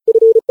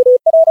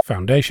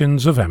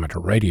Foundations of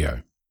Amateur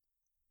Radio.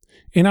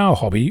 In our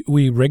hobby,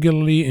 we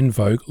regularly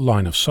invoke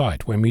line of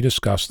sight when we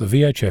discuss the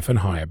VHF and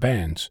higher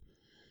bands.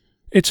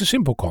 It's a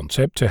simple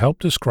concept to help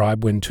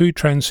describe when two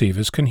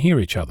transceivers can hear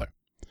each other.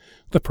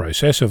 The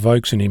process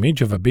evokes an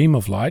image of a beam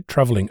of light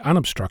travelling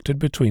unobstructed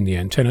between the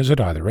antennas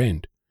at either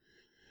end.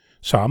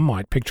 Some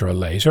might picture a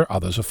laser,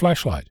 others a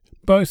flashlight.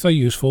 Both are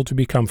useful to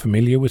become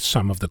familiar with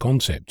some of the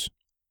concepts.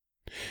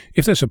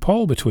 If there's a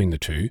pole between the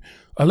two,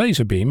 a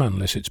laser beam,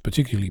 unless it's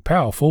particularly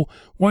powerful,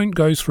 won't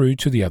go through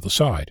to the other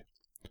side.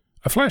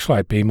 A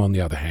flashlight beam, on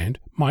the other hand,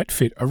 might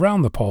fit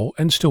around the pole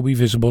and still be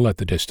visible at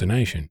the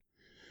destination.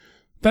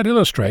 That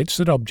illustrates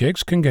that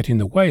objects can get in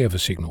the way of a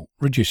signal,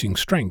 reducing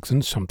strength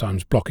and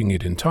sometimes blocking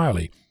it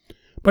entirely.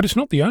 But it's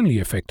not the only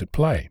effect at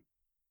play.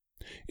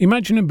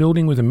 Imagine a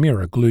building with a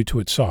mirror glued to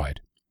its side.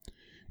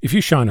 If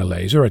you shine a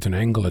laser at an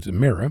angle at the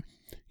mirror,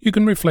 you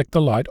can reflect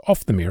the light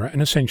off the mirror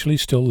and essentially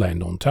still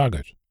land on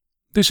target.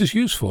 This is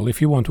useful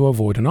if you want to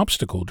avoid an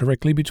obstacle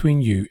directly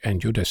between you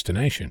and your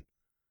destination.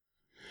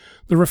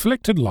 The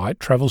reflected light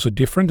travels a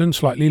different and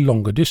slightly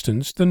longer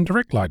distance than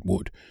direct light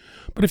would,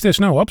 but if there's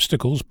no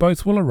obstacles,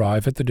 both will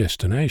arrive at the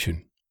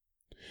destination.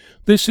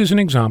 This is an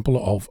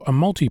example of a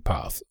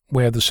multipath,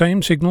 where the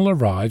same signal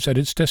arrives at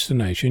its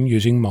destination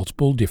using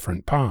multiple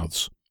different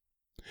paths.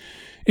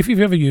 If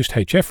you've ever used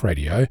HF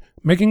radio,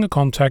 making a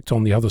contact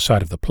on the other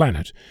side of the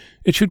planet,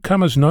 it should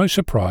come as no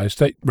surprise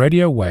that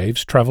radio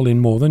waves travel in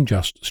more than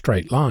just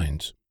straight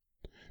lines.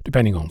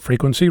 Depending on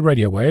frequency,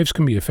 radio waves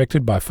can be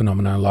affected by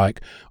phenomena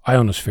like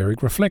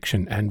ionospheric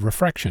reflection and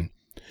refraction,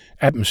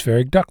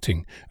 atmospheric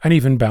ducting, and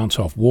even bounce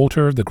off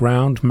water, the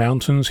ground,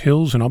 mountains,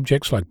 hills, and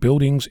objects like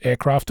buildings,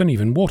 aircraft, and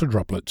even water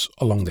droplets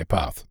along their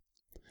path.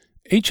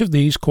 Each of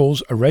these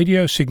cause a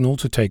radio signal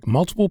to take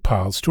multiple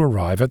paths to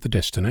arrive at the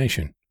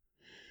destination.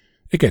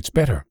 It gets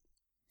better.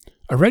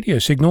 A radio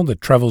signal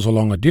that travels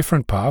along a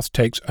different path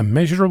takes a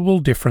measurable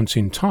difference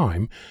in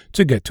time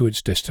to get to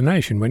its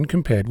destination when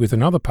compared with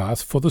another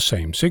path for the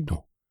same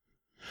signal.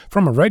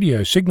 From a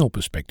radio signal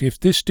perspective,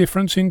 this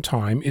difference in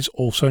time is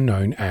also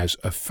known as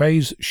a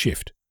phase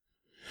shift.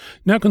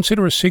 Now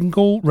consider a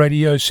single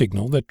radio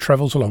signal that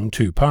travels along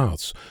two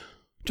paths,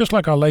 just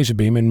like our laser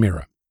beam and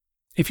mirror.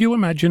 If you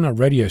imagine a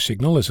radio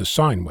signal as a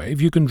sine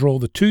wave, you can draw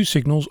the two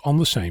signals on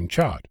the same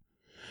chart.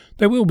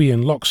 They will be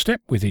in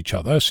lockstep with each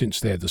other since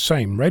they're the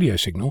same radio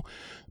signal,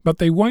 but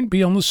they won't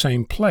be on the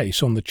same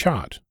place on the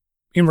chart.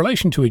 In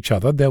relation to each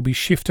other, they'll be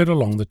shifted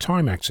along the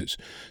time axis,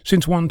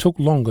 since one took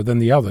longer than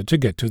the other to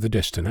get to the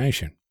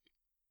destination.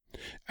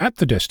 At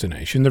the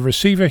destination, the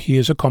receiver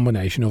hears a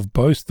combination of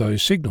both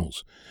those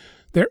signals.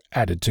 They're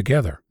added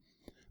together.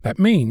 That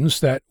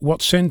means that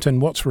what's sent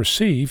and what's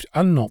received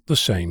are not the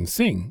same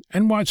thing,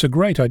 and why it's a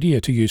great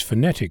idea to use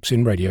phonetics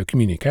in radio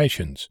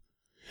communications.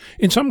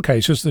 In some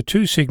cases, the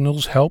two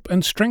signals help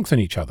and strengthen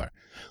each other.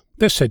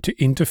 They're said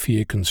to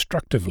interfere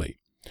constructively.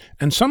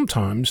 And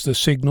sometimes the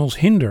signals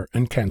hinder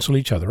and cancel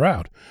each other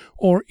out,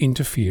 or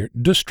interfere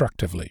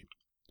destructively.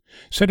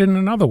 Said in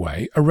another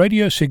way, a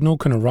radio signal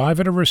can arrive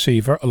at a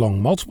receiver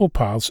along multiple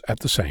paths at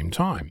the same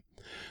time.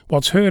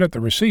 What's heard at the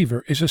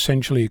receiver is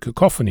essentially a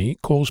cacophony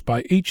caused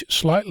by each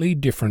slightly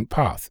different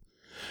path.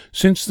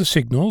 Since the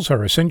signals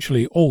are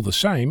essentially all the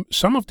same,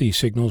 some of these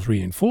signals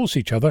reinforce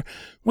each other,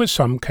 where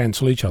some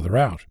cancel each other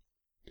out.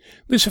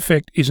 This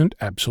effect isn't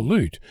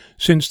absolute,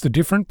 since the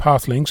different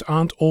path lengths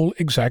aren't all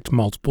exact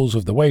multiples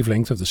of the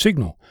wavelength of the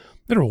signal.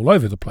 They're all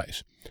over the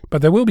place,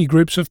 but there will be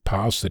groups of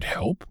paths that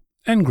help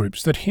and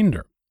groups that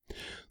hinder.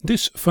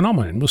 This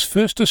phenomenon was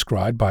first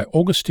described by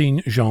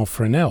Augustin Jean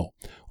Fresnel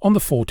on the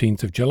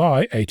 14th of July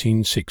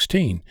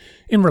 1816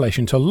 in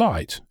relation to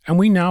light, and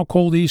we now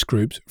call these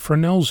groups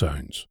Fresnel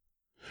zones.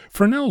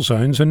 Fresnel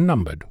zones are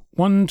numbered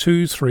 1,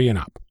 2, 3 and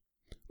up.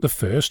 The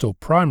first or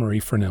primary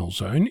Fresnel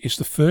zone is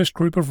the first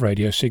group of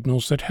radio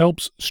signals that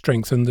helps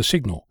strengthen the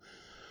signal.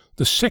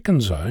 The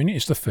second zone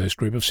is the first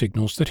group of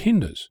signals that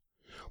hinders.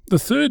 The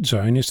third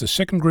zone is the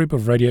second group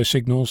of radio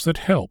signals that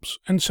helps,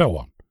 and so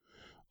on.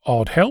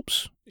 Odd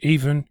helps,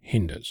 even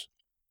hinders.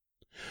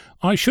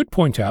 I should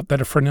point out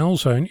that a Fresnel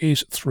zone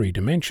is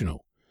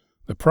three-dimensional.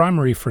 The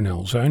primary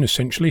Fresnel zone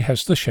essentially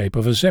has the shape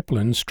of a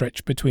zeppelin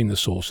stretched between the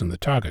source and the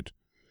target.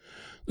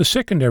 The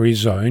secondary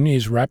zone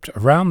is wrapped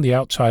around the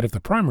outside of the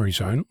primary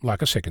zone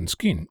like a second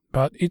skin,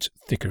 but it's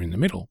thicker in the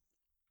middle.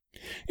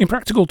 In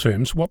practical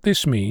terms, what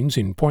this means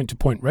in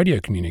point-to-point radio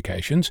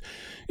communications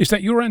is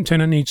that your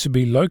antenna needs to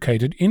be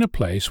located in a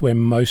place where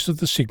most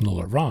of the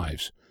signal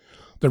arrives.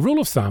 The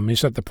rule of thumb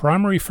is that the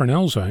primary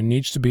Fresnel zone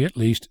needs to be at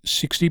least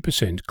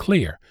 60%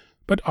 clear,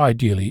 but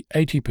ideally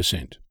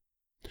 80%.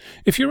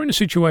 If you're in a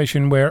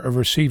situation where a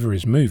receiver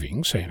is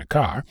moving, say in a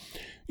car,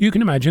 you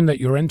can imagine that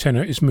your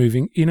antenna is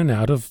moving in and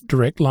out of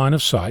direct line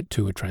of sight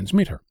to a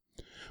transmitter.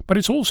 But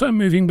it's also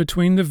moving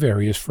between the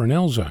various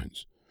Fresnel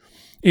zones.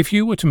 If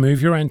you were to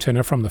move your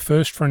antenna from the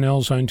first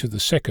Fresnel zone to the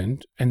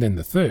second, and then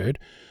the third,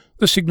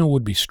 the signal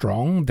would be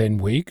strong, then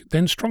weak,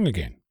 then strong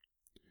again.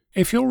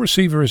 If your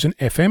receiver is an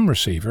FM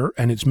receiver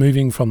and it's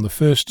moving from the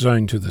first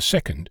zone to the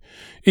second,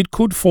 it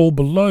could fall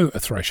below a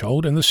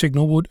threshold and the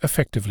signal would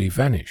effectively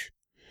vanish.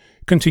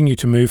 Continue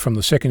to move from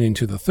the second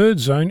into the third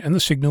zone and the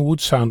signal would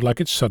sound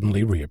like it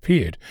suddenly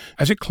reappeared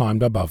as it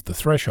climbed above the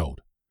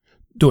threshold.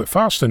 Do it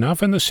fast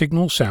enough and the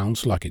signal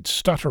sounds like it's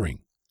stuttering.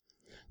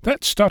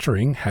 That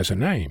stuttering has a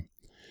name.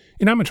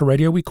 In amateur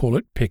radio we call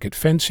it picket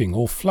fencing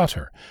or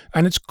flutter,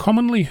 and it's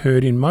commonly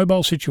heard in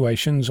mobile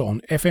situations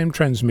on FM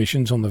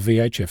transmissions on the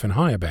VHF and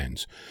higher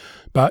bands.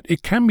 But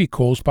it can be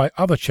caused by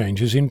other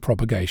changes in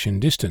propagation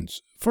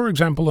distance, for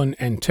example an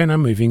antenna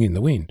moving in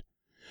the wind.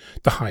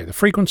 The higher the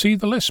frequency,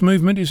 the less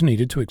movement is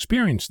needed to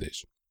experience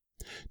this.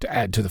 To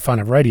add to the fun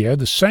of radio,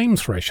 the same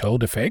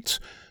threshold effects,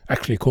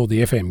 actually called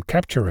the FM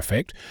capture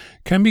effect,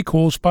 can be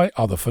caused by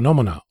other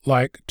phenomena,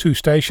 like two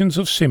stations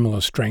of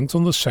similar strength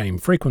on the same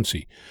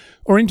frequency,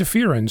 or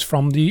interference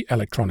from the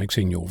electronics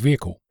in your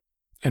vehicle.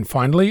 And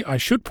finally, I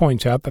should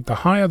point out that the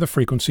higher the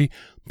frequency,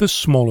 the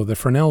smaller the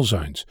Fresnel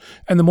zones,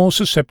 and the more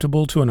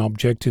susceptible to an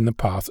object in the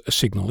path a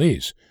signal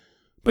is.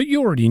 But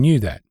you already knew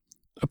that.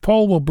 A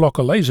pole will block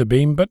a laser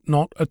beam, but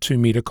not a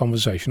 2-meter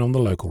conversation on the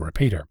local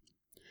repeater.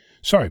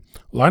 So,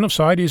 line of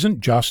sight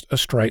isn't just a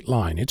straight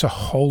line, it's a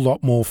whole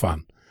lot more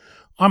fun.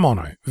 I'm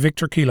Onno,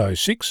 Victor Kilo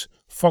 6,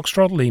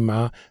 Foxtrot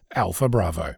Lima, Alpha Bravo.